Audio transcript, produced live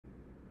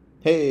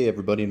Hey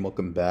everybody, and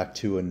welcome back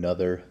to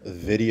another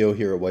video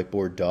here at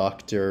Whiteboard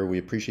Doctor. We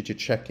appreciate you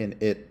checking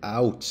it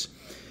out.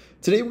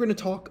 Today we're going to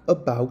talk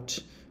about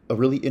a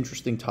really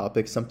interesting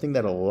topic, something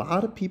that a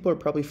lot of people are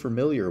probably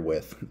familiar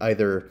with,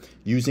 either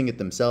using it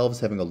themselves,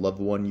 having a loved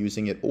one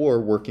using it,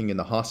 or working in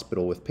the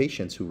hospital with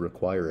patients who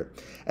require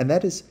it. And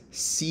that is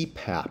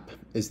CPAP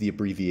is the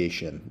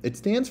abbreviation. It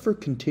stands for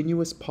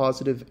Continuous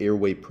Positive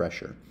Airway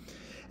Pressure.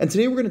 And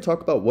today we're going to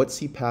talk about what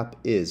CPAP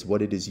is,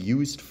 what it is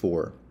used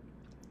for,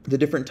 the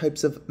different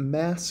types of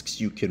masks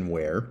you can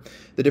wear,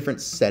 the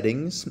different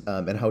settings,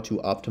 and how to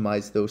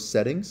optimize those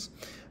settings.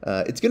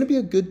 It's going to be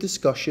a good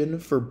discussion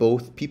for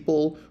both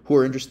people who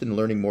are interested in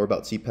learning more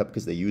about CPAP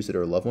because they use it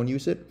or a loved one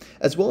use it,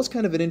 as well as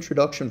kind of an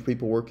introduction for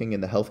people working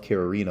in the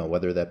healthcare arena,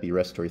 whether that be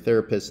respiratory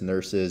therapists,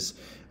 nurses,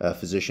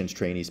 physicians,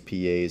 trainees,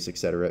 PAs,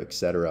 etc.,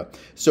 etc.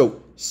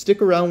 So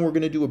stick around. We're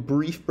going to do a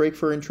brief break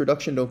for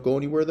introduction. Don't go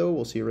anywhere, though.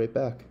 We'll see you right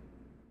back.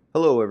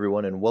 Hello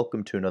everyone, and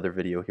welcome to another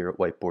video here at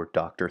Whiteboard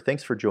Doctor.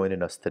 Thanks for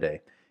joining us today.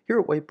 Here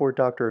at Whiteboard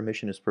Doctor, our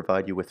mission is to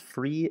provide you with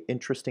free,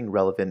 interesting,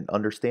 relevant,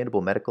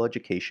 understandable medical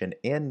education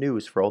and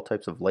news for all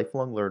types of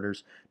lifelong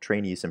learners,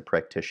 trainees, and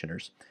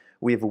practitioners.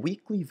 We have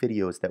weekly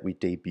videos that we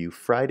debut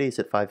Fridays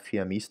at 5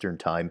 p.m. Eastern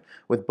Time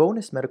with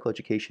bonus medical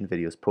education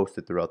videos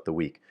posted throughout the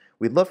week.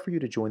 We'd love for you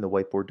to join the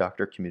Whiteboard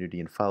Doctor community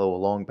and follow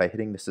along by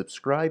hitting the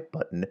subscribe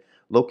button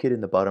located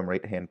in the bottom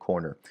right-hand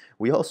corner.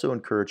 We also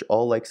encourage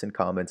all likes and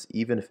comments,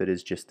 even if it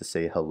is just to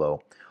say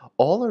hello.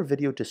 All our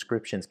video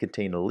descriptions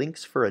contain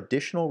links for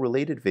additional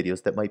related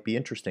videos that might be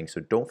interesting,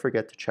 so don't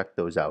forget to check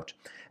those out.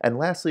 And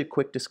lastly, a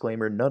quick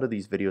disclaimer, none of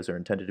these videos are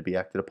intended to be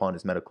acted upon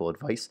as medical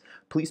advice.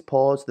 Please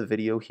pause the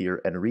video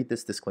here and read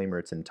this disclaimer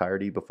in its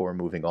entirety before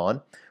moving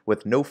on.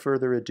 With no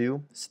further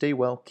ado, stay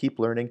well, keep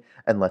learning,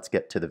 and let's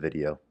get to the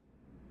video.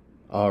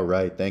 All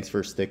right, thanks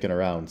for sticking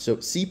around. So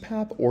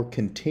CPAP, or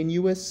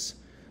continuous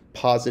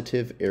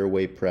positive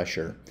airway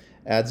pressure,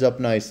 adds up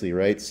nicely,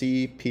 right?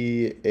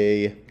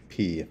 CPAP.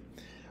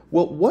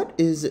 Well, what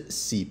is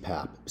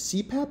CPAP?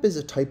 CPAP is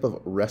a type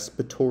of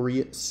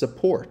respiratory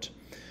support,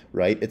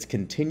 right? It's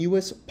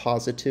continuous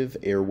positive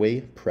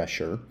airway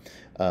pressure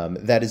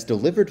that is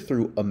delivered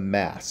through a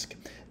mask.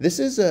 This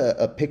is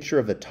a picture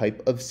of a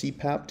type of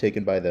CPAP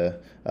taken by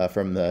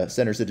from the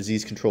Centers of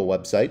Disease Control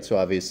website, so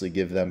obviously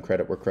give them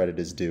credit where credit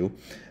is due.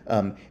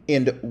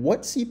 And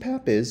what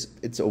CPAP is,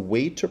 it's a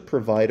way to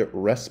provide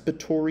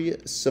respiratory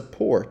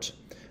support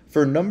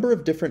for a number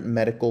of different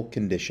medical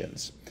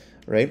conditions,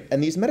 right?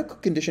 And these medical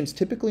conditions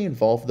typically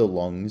involve the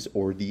lungs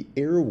or the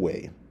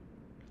airway.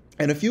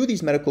 And a few of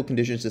these medical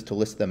conditions, just to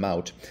list them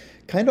out,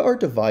 kind of are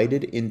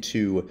divided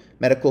into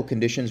medical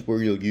conditions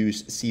where you'll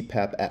use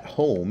CPAP at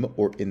home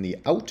or in the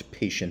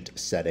outpatient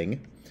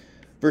setting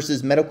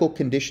versus medical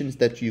conditions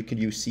that you can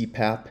use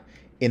CPAP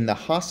in the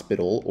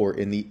hospital or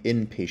in the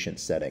inpatient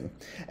setting.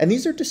 And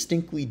these are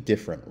distinctly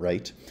different,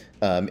 right?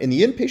 In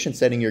the inpatient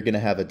setting, you're going to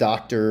have a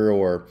doctor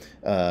or,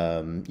 PA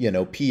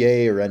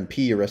or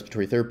NP or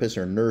respiratory therapist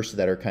or nurse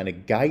that are kind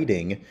of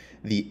guiding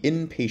the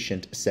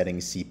inpatient setting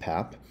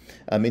CPAP.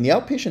 In the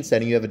outpatient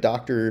setting, you have a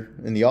doctor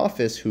in the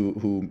office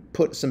who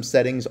put some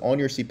settings on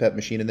your CPAP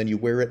machine, and then you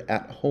wear it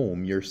at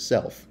home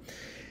yourself.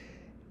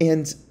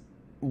 And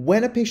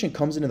when a patient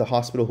comes into the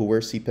hospital who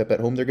wears CPAP at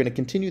home, they're going to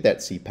continue that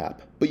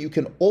CPAP. But you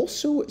can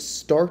also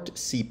start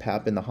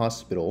CPAP in the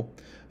hospital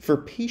for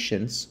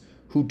patients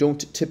who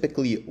don't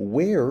typically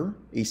wear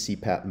a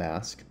CPAP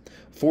mask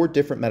for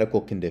different medical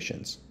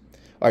conditions.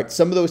 All right,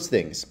 some of those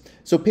things.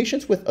 So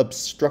patients with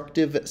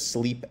obstructive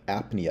sleep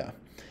apnea.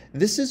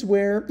 This is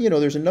where,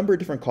 there's a number of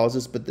different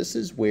causes, but this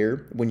is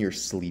where when you're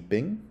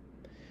sleeping,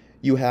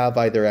 you have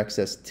either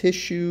excess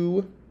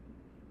tissue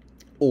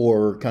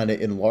or kind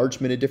of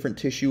enlargement of different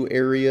tissue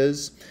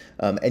areas,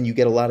 and you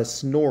get a lot of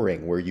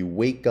snoring where you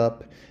wake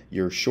up,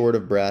 you're short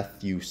of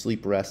breath, you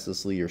sleep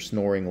restlessly, you're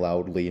snoring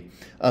loudly.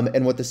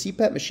 And what the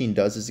CPAP machine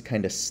does is it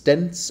kind of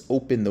stents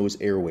open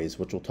those airways,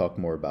 which we'll talk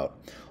more about.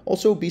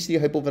 Also, obesity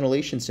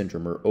hypoventilation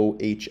syndrome, or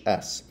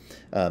OHS,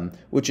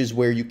 which is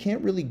where you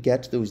can't really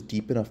get those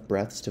deep enough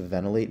breaths to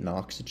ventilate and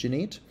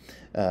oxygenate.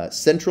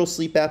 Central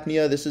sleep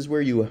apnea, this is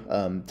where you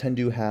tend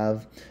to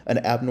have an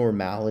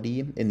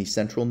abnormality in the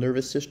central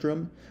nervous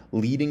system,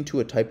 leading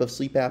to a type of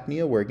sleep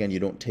apnea where, again, you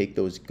don't take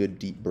those good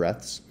deep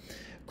breaths.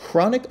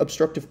 Chronic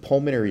obstructive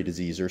pulmonary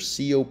disease, or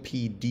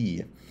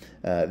COPD.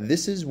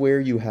 This is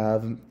where you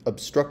have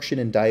obstruction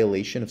and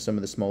dilation of some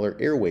of the smaller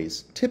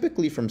airways,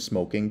 typically from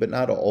smoking, but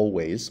not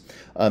always.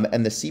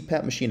 And the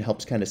CPAP machine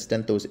helps kind of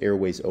stent those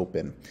airways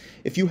open.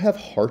 If you have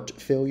heart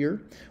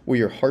failure, where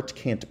your heart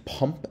can't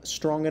pump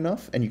strong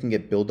enough and you can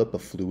get buildup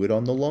of fluid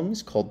on the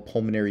lungs called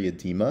pulmonary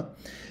edema,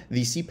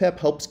 the CPAP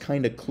helps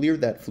kind of clear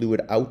that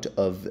fluid out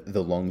of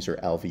the lungs or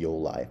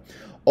alveoli.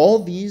 All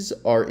these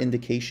are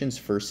indications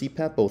for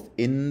CPAP both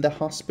in the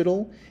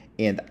hospital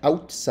and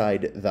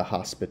outside the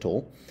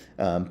hospital.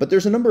 But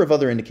there's a number of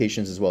other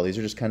indications as well. These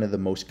are just kind of the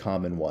most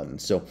common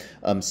ones. So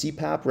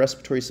CPAP,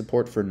 respiratory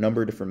support for a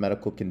number of different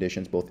medical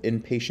conditions, both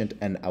inpatient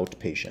and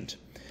outpatient.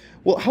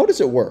 Well, how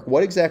does it work?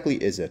 What exactly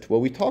is it?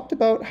 Well, we talked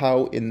about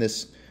how in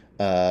this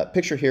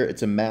picture here,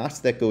 it's a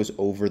mask that goes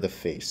over the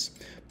face.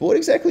 But what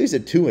exactly is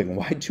it doing?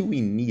 Why do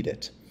we need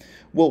it?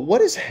 Well,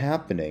 what is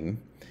happening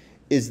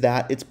is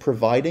that it's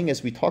providing,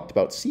 as we talked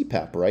about,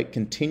 CPAP, right?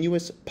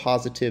 Continuous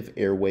positive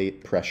airway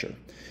pressure.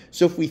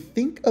 So if we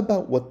think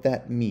about what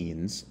that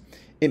means,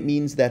 it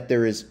means that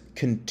there is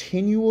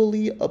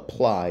continually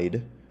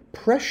applied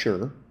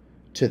pressure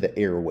to the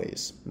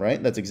airways,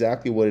 right? That's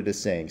exactly what it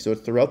is saying. So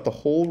throughout the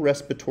whole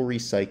respiratory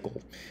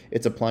cycle,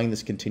 it's applying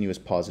this continuous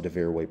positive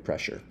airway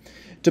pressure.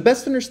 To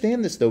best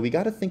understand this, though, we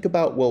got to think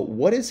about, well,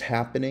 what is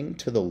happening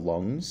to the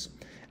lungs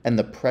and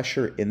the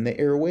pressure in the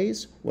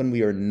airways when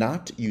we are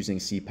not using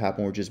CPAP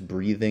and we're just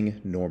breathing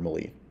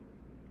normally.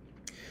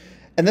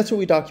 And that's what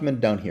we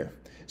documented down here.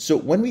 So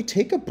when we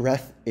take a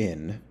breath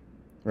in,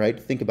 right,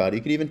 think about it,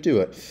 you could even do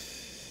it.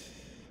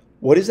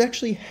 What is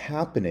actually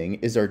happening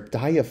is our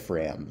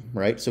diaphragm,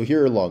 right? So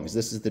here are lungs.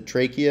 This is the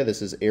trachea.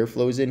 This is air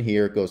flows in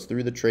here. It goes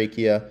through the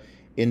trachea,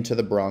 into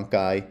the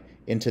bronchi,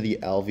 into the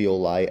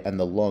alveoli, and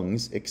the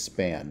lungs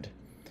expand.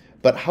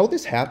 But how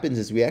this happens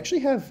is we actually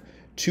have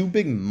two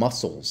big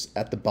muscles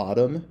at the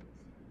bottom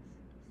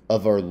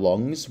of our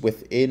lungs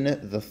within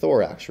the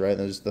thorax, right?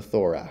 There's the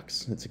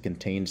thorax. It's a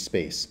contained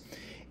space.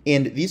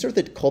 And these are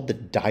called the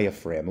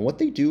diaphragm. And what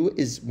they do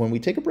is when we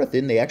take a breath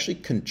in, they actually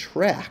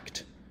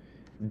contract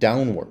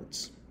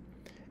downwards.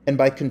 And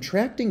by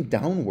contracting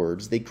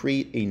downwards, they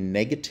create a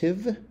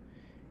negative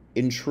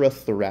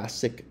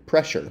intrathoracic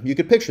pressure. You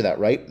could picture that,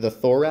 right? The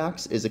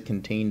thorax is a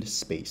contained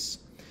space.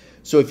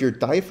 So if your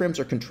diaphragms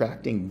are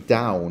contracting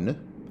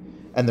down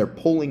and they're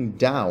pulling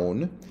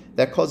down,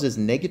 that causes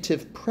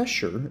negative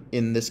pressure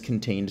in this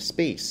contained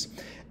space.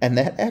 And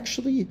that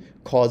actually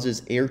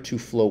causes air to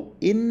flow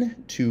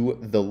into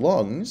the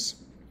lungs,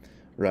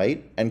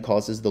 right? And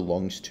causes the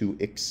lungs to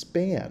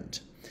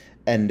expand.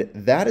 And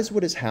that is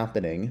what is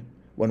happening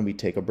when we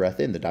take a breath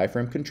in. The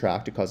diaphragm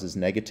contracts, it causes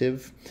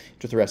negative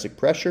intrathoracic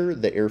pressure,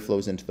 the air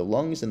flows into the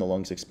lungs, and the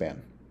lungs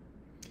expand.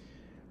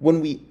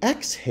 When we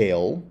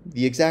exhale,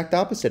 the exact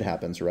opposite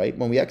happens, right?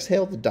 When we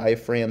exhale, the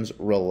diaphragms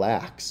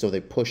relax, so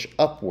they push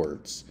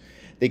upwards.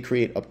 They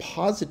create a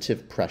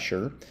positive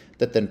pressure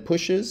that then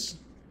pushes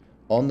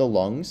on the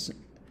lungs.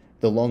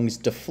 The lungs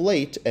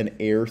deflate and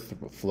air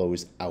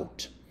flows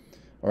out.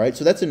 All right,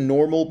 so that's a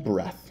normal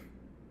breath.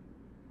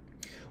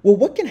 Well,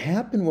 what can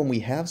happen when we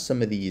have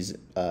some of these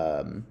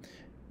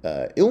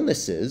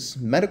illnesses,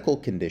 medical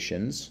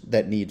conditions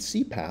that need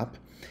CPAP,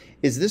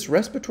 is this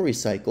respiratory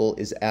cycle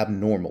is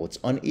abnormal. It's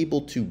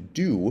unable to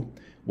do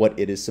what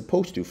it is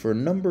supposed to for a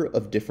number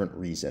of different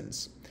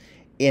reasons.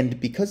 And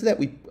because of that,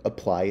 we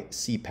apply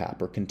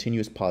CPAP, or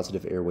continuous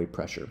positive airway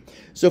pressure.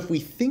 So if we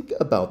think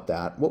about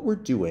that, what we're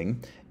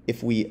doing,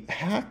 if we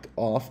hack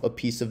off a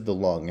piece of the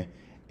lung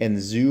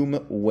and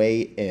zoom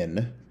way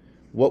in,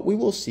 what we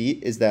will see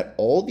is that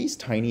all these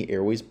tiny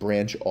airways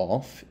branch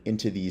off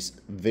into these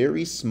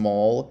very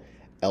small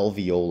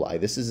alveoli.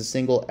 This is a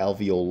single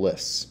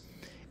alveolus.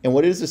 And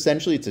what it is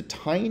essentially, it's a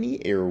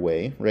tiny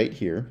airway right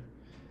here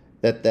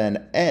that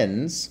then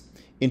ends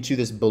into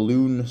this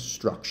balloon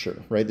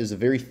structure, right? There's a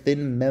very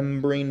thin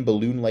membrane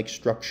balloon-like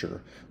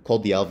structure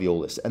called the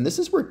alveolus. And this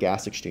is where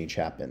gas exchange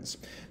happens.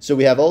 So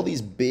we have all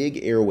these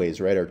big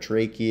airways, right? Our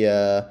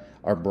trachea,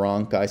 our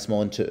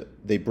bronchi,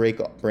 they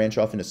branch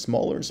off into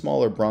smaller and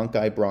smaller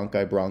bronchi,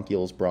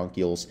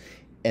 bronchioles,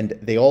 and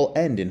they all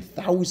end in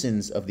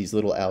thousands of these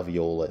little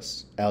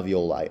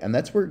alveoli. And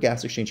that's where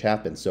gas exchange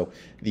happens. So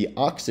the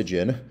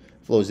oxygen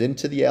flows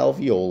into the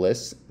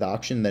alveolus. The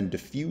oxygen then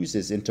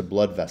diffuses into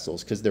blood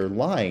vessels because they're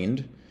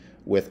lined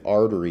with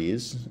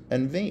arteries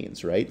and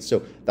veins, right?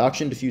 So the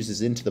oxygen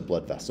diffuses into the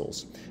blood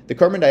vessels. The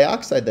carbon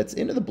dioxide that's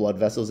into the blood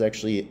vessels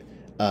actually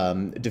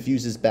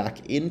diffuses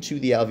back into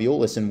the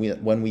alveolus. And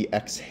when we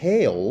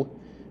exhale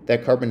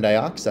that carbon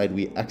dioxide,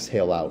 we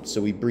exhale out.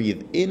 So we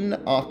breathe in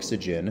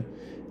oxygen.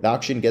 The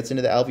oxygen gets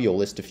into the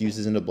alveolus,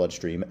 diffuses into the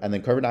bloodstream, and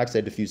then carbon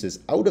dioxide diffuses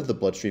out of the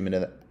bloodstream into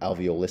the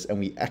alveolus, and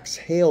we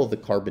exhale the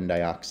carbon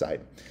dioxide.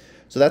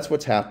 So that's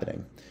what's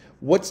happening.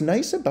 What's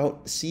nice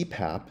about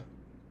CPAP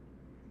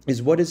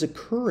is what is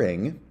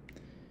occurring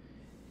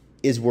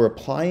is we're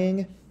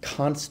applying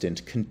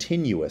constant,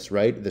 continuous,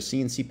 right? The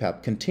C in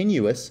CPAP,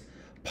 continuous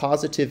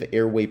positive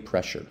airway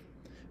pressure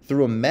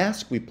through a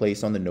mask we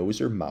place on the nose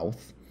or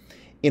mouth.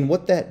 And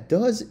what that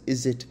does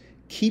is it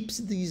keeps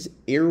these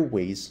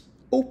airways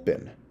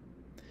open,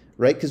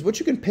 right? Because what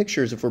you can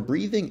picture is if we're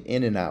breathing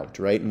in and out,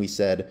 right? And we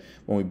said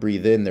when we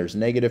breathe in, there's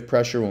negative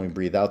pressure. When we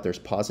breathe out, there's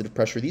positive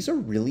pressure. These are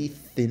really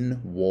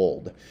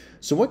thin-walled.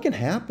 So what can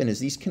happen is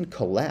these can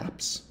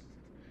collapse,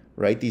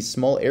 right? These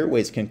small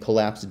airways can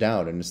collapse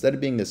down. And instead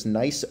of being this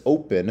nice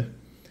open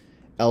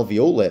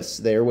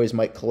alveolus, the airways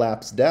might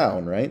collapse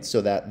down, right?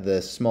 So that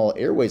the small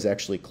airways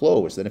actually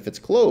close. And if it's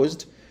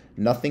closed,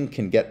 nothing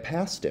can get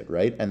past it,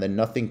 right? And then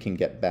nothing can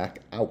get back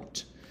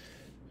out.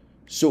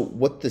 So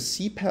what the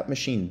CPAP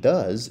machine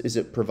does is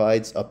it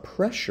provides a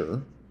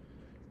pressure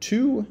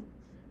to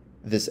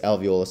this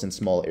alveolus and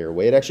small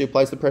airway. It actually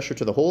applies the pressure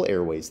to the whole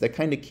airways. That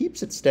kind of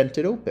keeps it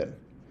stented open,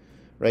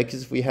 right?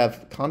 Because if we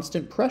have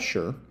constant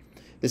pressure,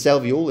 this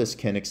alveolus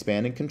can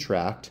expand and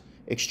contract.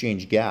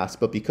 exchange gas,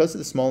 but because of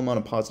the small amount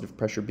of positive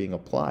pressure being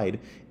applied,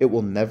 it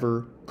will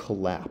never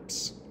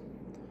collapse,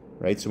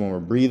 right? So when we're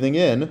breathing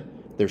in,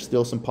 there's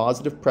still some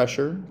positive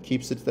pressure,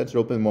 keeps it stented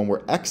open. When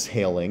we're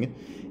exhaling,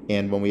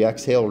 and when we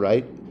exhale,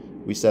 right,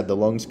 we said the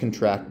lungs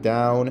contract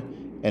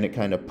down, and it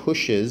kind of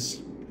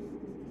pushes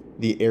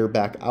the air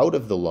back out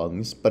of the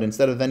lungs, but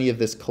instead of any of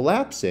this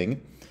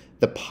collapsing,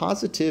 the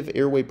positive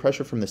airway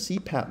pressure from the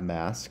CPAP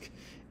mask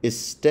is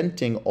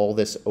stenting all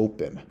this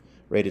open,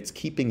 right? It's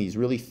keeping these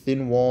really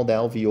thin-walled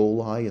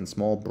alveoli and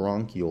small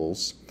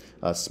bronchioles,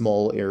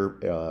 small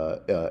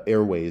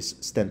airways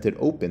stented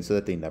open so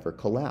that they never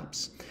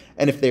collapse.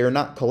 And if they are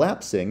not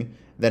collapsing,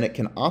 then it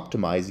can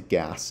optimize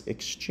gas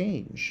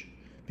exchange.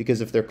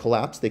 Because if they're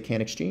collapsed, they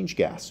can't exchange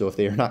gas. So if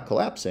they are not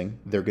collapsing,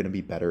 they're going to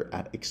be better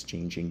at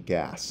exchanging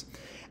gas.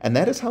 And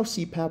that is how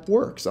CPAP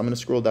works. I'm going to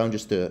scroll down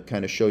just to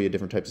kind of show you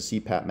different types of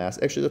CPAP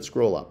masks. Actually, let's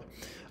scroll up.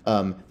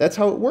 That's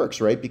how it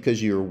works, right?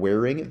 Because you're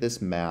wearing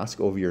this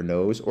mask over your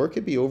nose, or it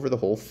could be over the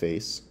whole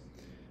face,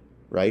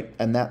 right?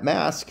 And that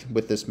mask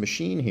with this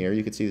machine here,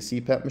 you can see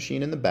the CPAP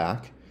machine in the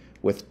back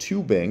with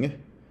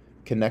tubing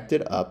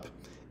connected up.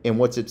 And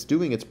what it's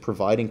doing, it's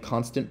providing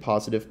constant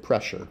positive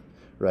pressure,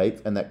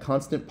 right? And that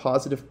constant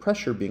positive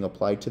pressure being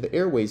applied to the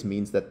airways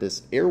means that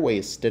this airway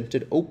is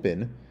stented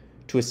open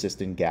to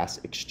assist in gas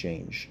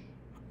exchange.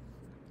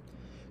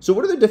 So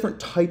what are the different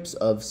types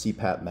of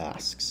CPAP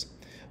masks?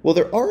 Well,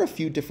 there are a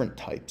few different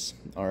types,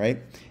 all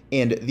right?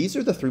 And these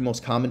are the three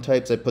most common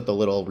types. I put the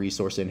little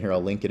resource in here.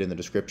 I'll link it in the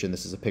description.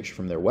 This is a picture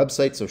from their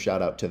website, so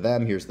shout out to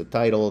them. Here's the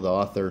title, the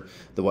author,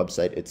 the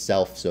website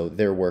itself, so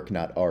their work,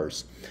 not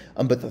ours.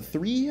 But the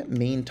three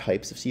main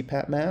types of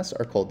CPAP masks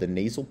are called the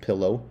nasal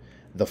pillow,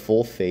 the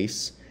full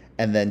face,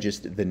 and then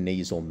just the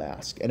nasal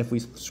mask. And if we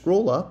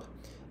scroll up,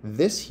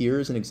 this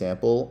here is an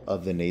example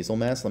of the nasal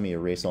mask. Let me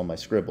erase all my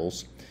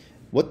scribbles.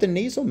 What the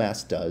nasal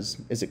mask does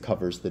is it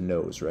covers the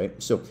nose,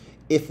 right? So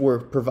if we're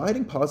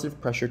providing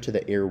positive pressure to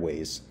the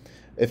airways,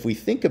 if we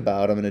think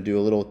about, I'm going to do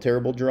a little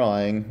terrible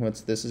drawing.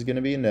 This is going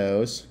to be a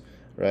nose,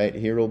 right?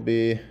 Here will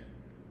be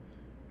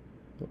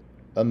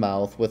a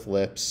mouth with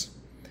lips.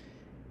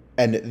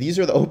 And these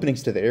are the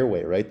openings to the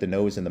airway, right? The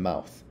nose and the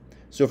mouth.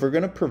 So if we're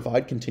going to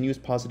provide continuous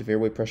positive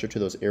airway pressure to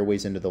those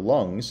airways into the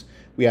lungs,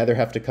 we either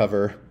have to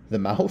cover the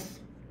mouth,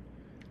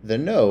 the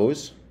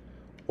nose,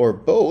 or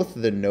both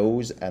the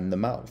nose and the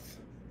mouth.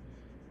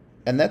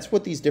 And that's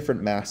what these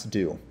different masks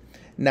do.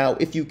 Now,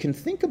 if you can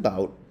think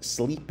about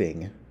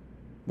sleeping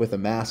with a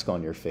mask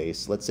on your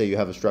face, let's say you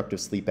have obstructive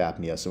sleep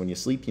apnea, so when you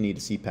sleep you need a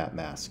CPAP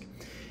mask.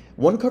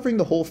 One covering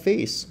the whole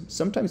face,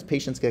 sometimes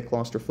patients get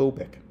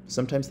claustrophobic.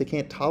 Sometimes they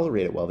can't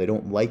tolerate it well, they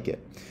don't like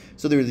it.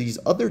 So there are these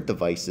other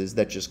devices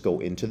that just go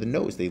into the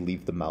nose. They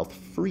leave the mouth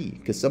free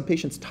because some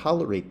patients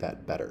tolerate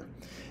that better.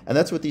 And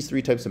that's what these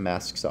three types of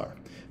masks are.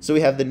 So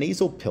we have the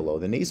nasal pillow.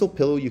 The nasal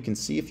pillow, you can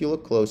see if you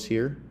look close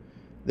here,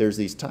 there's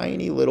these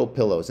tiny little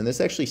pillows, and this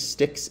actually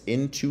sticks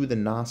into the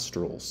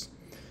nostrils,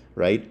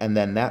 right? And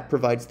then that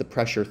provides the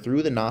pressure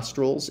through the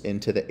nostrils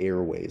into the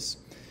airways.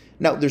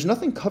 Now, there's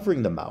nothing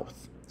covering the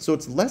mouth, so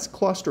it's less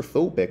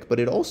claustrophobic, but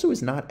it also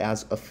is not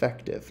as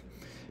effective.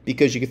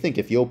 Because you can think,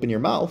 if you open your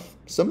mouth,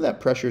 some of that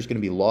pressure is going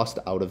to be lost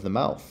out of the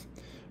mouth,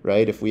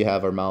 right? If we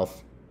have our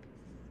mouth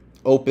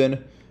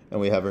open and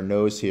we have our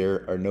nose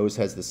here, our nose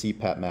has the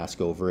CPAP mask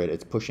over it.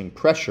 It's pushing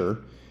pressure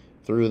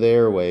through the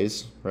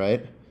airways,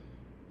 right?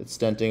 It's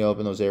stenting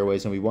open those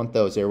airways, and we want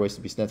those airways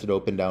to be stented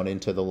open down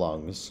into the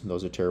lungs.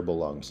 Those are terrible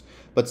lungs.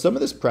 But some of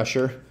this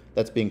pressure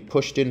that's being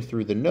pushed in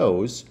through the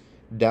nose,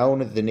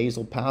 down the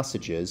nasal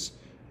passages,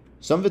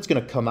 some of it's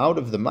going to come out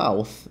of the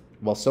mouth,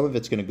 while some of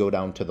it's going to go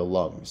down to the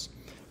lungs.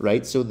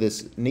 Right? So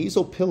this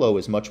nasal pillow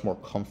is much more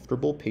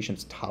comfortable.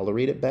 Patients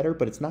tolerate it better,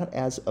 but it's not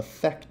as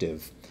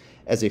effective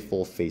as a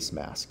full face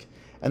mask.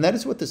 And that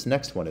is what this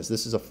next one is.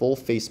 This is a full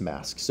face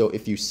mask. So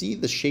if you see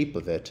the shape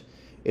of it,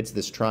 it's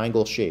this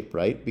triangle shape,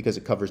 right? Because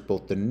it covers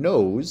both the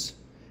nose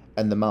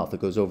and the mouth.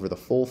 It goes over the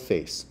full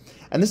face.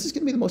 And this is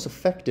going to be the most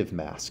effective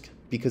mask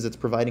because it's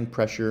providing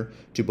pressure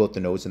to both the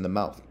nose and the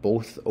mouth,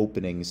 both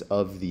openings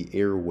of the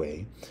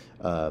airway.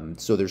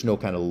 So there's no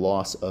kind of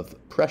loss of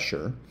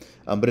pressure.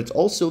 But it's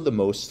also the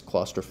most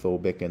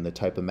claustrophobic and the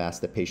type of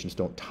mask that patients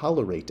don't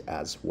tolerate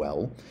as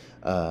well.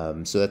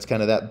 So that's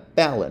kind of that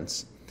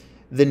balance.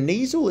 The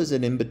nasal is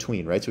an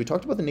in-between, right? So we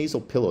talked about the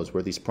nasal pillows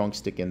where these prongs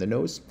stick in the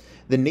nose.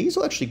 The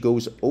nasal actually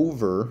goes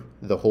over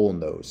the whole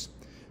nose.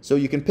 So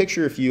you can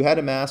picture if you had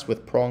a mask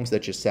with prongs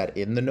that just sat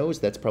in the nose,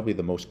 that's probably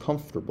the most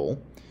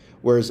comfortable.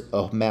 Whereas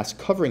a mask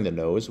covering the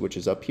nose, which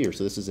is up here,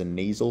 so this is a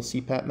nasal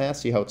CPAP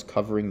mask, see how it's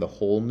covering the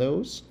whole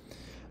nose?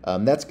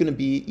 That's going to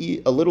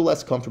be a little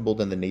less comfortable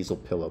than the nasal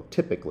pillow,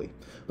 typically.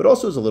 But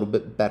also is a little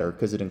bit better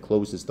because it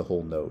encloses the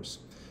whole nose.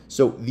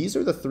 So these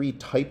are the three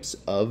types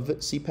of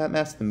CPAP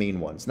masks, the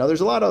main ones. Now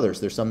there's a lot of others.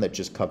 There's some that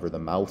just cover the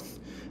mouth.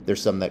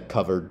 There's some that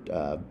cover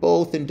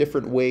both in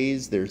different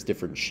ways. There's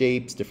different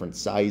shapes, different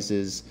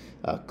sizes,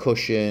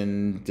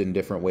 cushioned in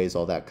different ways,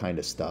 all that kind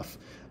of stuff.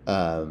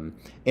 And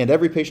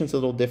every patient's a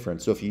little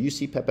different. So if you use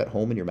CPAP at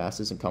home and your mask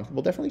isn't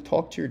comfortable, definitely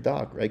talk to your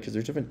doc, right? Because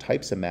there's different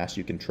types of masks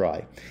you can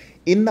try.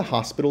 In the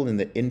hospital, in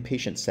the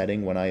inpatient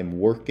setting, when I am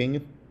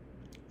working,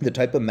 the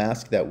type of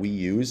mask that we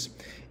use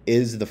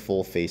is the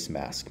full face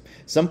mask.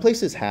 Some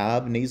places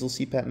have nasal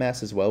CPAP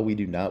masks as well. We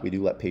do not. We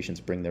do let patients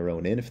bring their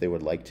own in if they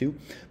would like to.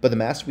 But the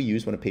mask we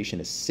use when a patient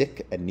is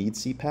sick and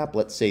needs CPAP,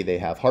 let's say they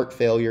have heart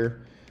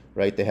failure,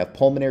 right? They have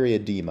pulmonary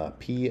edema,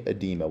 P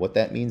edema. What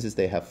that means is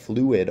they have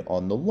fluid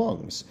on the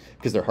lungs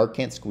because their heart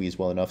can't squeeze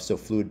well enough, so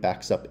fluid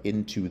backs up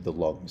into the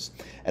lungs.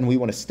 And we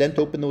want to stent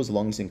open those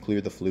lungs and clear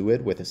the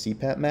fluid with a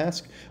CPAP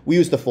mask. We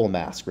use the full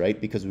mask,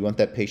 right? Because we want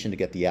that patient to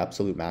get the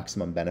absolute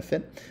maximum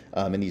benefit.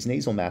 And these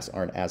nasal masks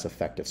aren't as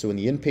effective. So in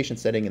the inpatient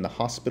setting, in the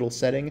hospital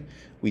setting,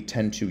 we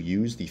tend to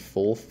use the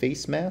full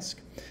face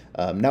mask.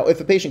 Now, if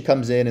a patient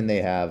comes in and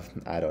they have,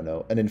 I don't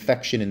know, an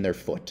infection in their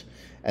foot,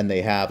 and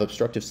they have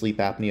obstructive sleep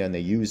apnea and they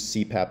use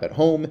CPAP at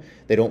home,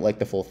 they don't like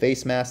the full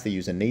face mask, they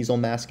use a nasal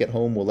mask at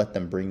home, we'll let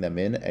them bring them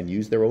in and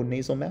use their own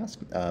nasal mask.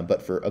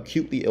 But for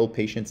acutely ill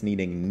patients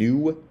needing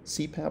new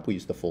CPAP, we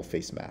use the full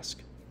face mask.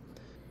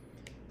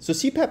 So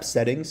CPAP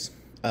settings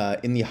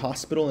in the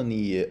hospital and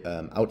the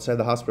outside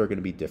the hospital are going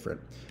to be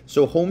different.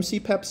 So home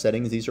CPAP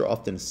settings, these are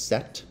often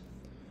set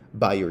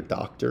by your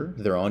doctor.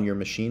 They're on your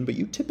machine, but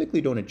you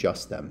typically don't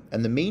adjust them.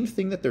 And the main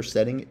thing that they're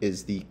setting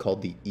is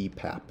called the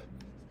EPAP.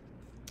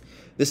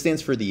 This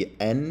stands for the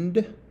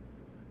the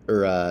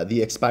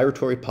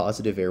expiratory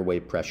positive airway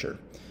pressure.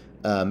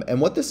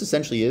 And what this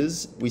essentially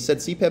is, we said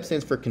CPAP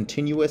stands for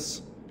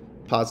continuous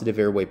positive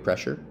airway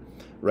pressure,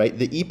 right?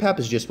 The EPAP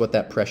is just what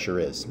that pressure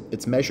is.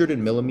 It's measured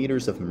in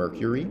millimeters of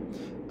mercury.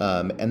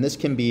 And this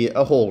can be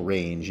a whole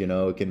range, you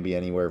know, it can be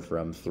anywhere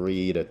from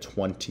 3 to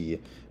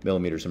 20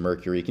 millimeters of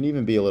mercury. It can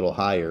even be a little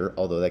higher,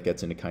 although that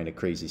gets into kind of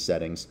crazy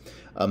settings.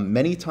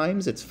 Many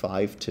times it's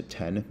 5 to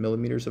 10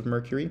 millimeters of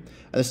mercury.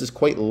 And this is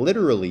quite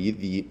literally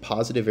the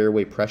positive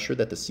airway pressure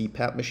that the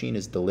CPAP machine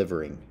is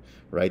delivering,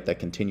 right? That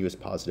continuous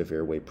positive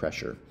airway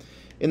pressure.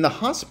 In the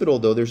hospital,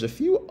 though, there's a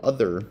few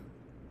other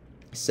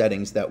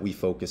settings that we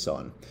focus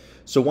on.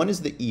 So one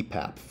is the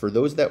EPAP. For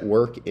those that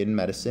work in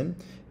medicine,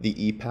 the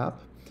EPAP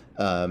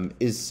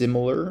is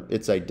similar.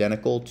 It's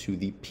identical to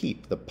the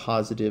PEEP, the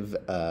positive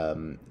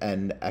and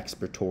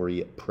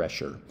expiratory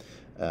pressure.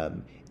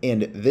 And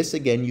this,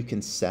 again, you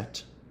can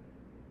set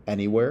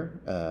anywhere.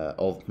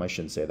 I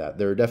shouldn't say that.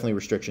 There are definitely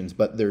restrictions,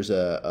 but there's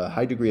a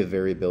high degree of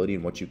variability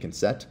in what you can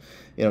set.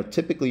 You know,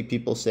 typically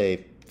people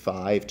say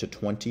 5 to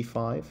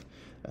 25.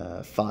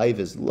 5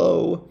 is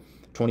low.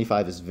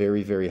 25 is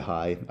very, very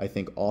high. I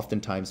think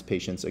oftentimes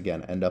patients,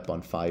 again, end up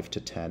on 5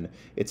 to 10.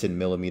 It's in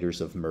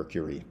millimeters of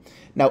mercury.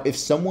 Now, if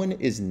someone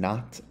is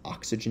not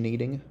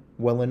oxygenating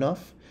well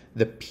enough,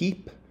 the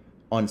PEEP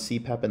on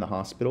CPAP in the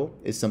hospital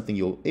is something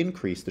you'll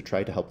increase to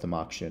try to help them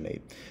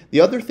oxygenate.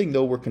 The other thing,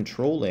 though, we're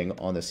controlling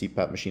on the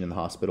CPAP machine in the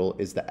hospital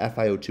is the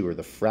FiO2, or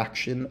the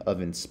fraction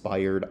of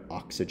inspired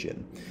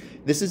oxygen.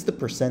 This is the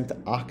percent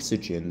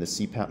oxygen the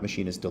CPAP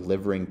machine is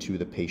delivering to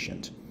the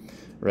patient.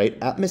 Right?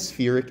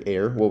 Atmospheric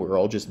air, what we're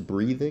all just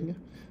breathing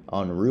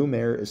on room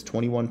air, is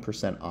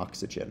 21%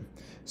 oxygen.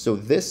 So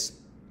this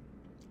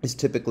is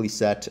typically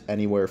set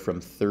anywhere from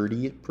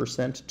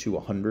 30% to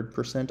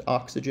 100%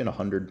 oxygen,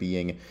 100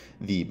 being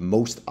the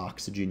most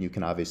oxygen you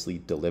can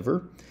obviously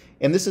deliver.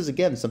 And this is,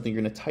 again, something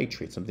you're going to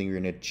titrate, something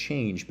you're going to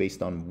change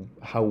based on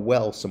how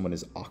well someone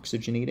is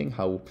oxygenating,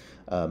 how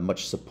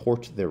much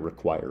support they're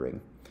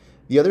requiring.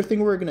 The other thing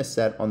we're going to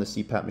set on the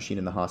CPAP machine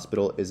in the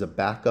hospital is a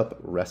backup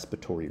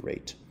respiratory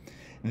rate.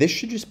 This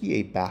should just be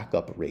a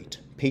backup rate.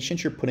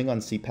 Patients you're putting on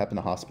CPAP in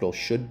the hospital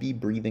should be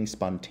breathing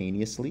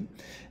spontaneously.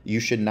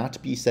 You should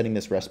not be setting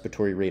this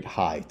respiratory rate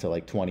high to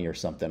like 20 or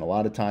something. A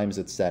lot of times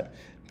it's set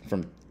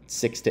from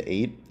 6 to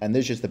 8, and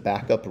this is just the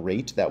backup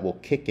rate that will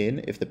kick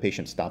in if the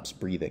patient stops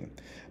breathing.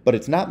 But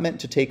it's not meant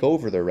to take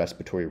over their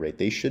respiratory rate.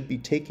 They should be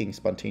taking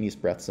spontaneous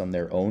breaths on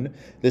their own.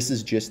 This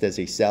is just as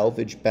a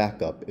salvage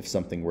backup if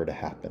something were to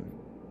happen.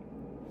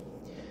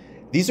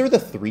 These are the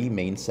three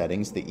main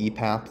settings: the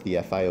EPAP, the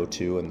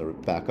FiO2, and the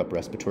backup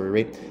respiratory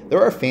rate.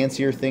 There are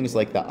fancier things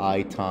like the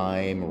I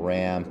time,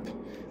 ramp,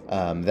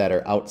 that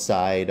are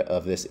outside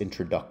of this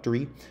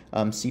introductory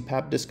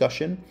CPAP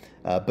discussion.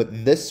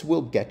 But this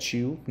will get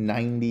you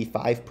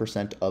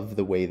 95% of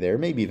the way there,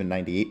 maybe even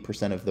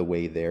 98% of the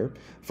way there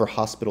for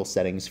hospital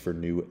settings for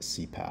new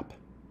CPAP.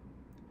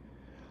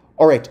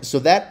 All right, so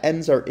that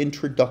ends our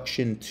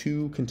introduction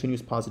to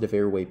continuous positive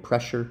airway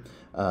pressure.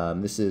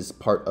 This is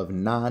part of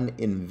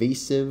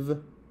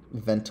non-invasive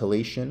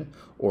ventilation,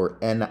 or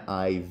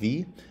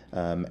NIV,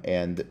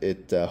 and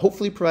it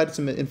hopefully provided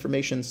some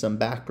information, some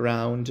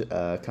background,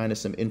 kind of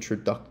some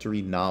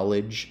introductory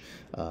knowledge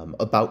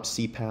about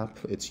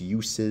CPAP, its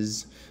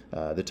uses,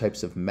 the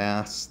types of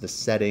masks, the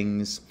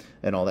settings,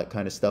 and all that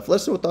kind of stuff. Let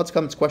us know what thoughts,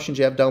 comments, questions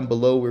you have down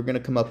below. We're going to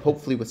come up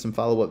hopefully with some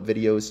follow-up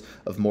videos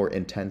of more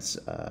intense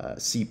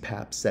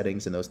CPAP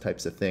settings and those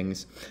types of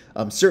things.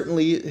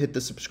 Certainly hit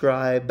the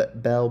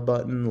subscribe, bell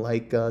button,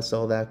 like us,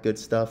 all that good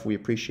stuff. We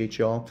appreciate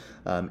y'all.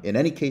 In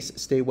any case,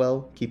 stay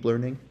well, keep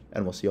learning,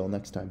 and we'll see y'all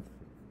next time.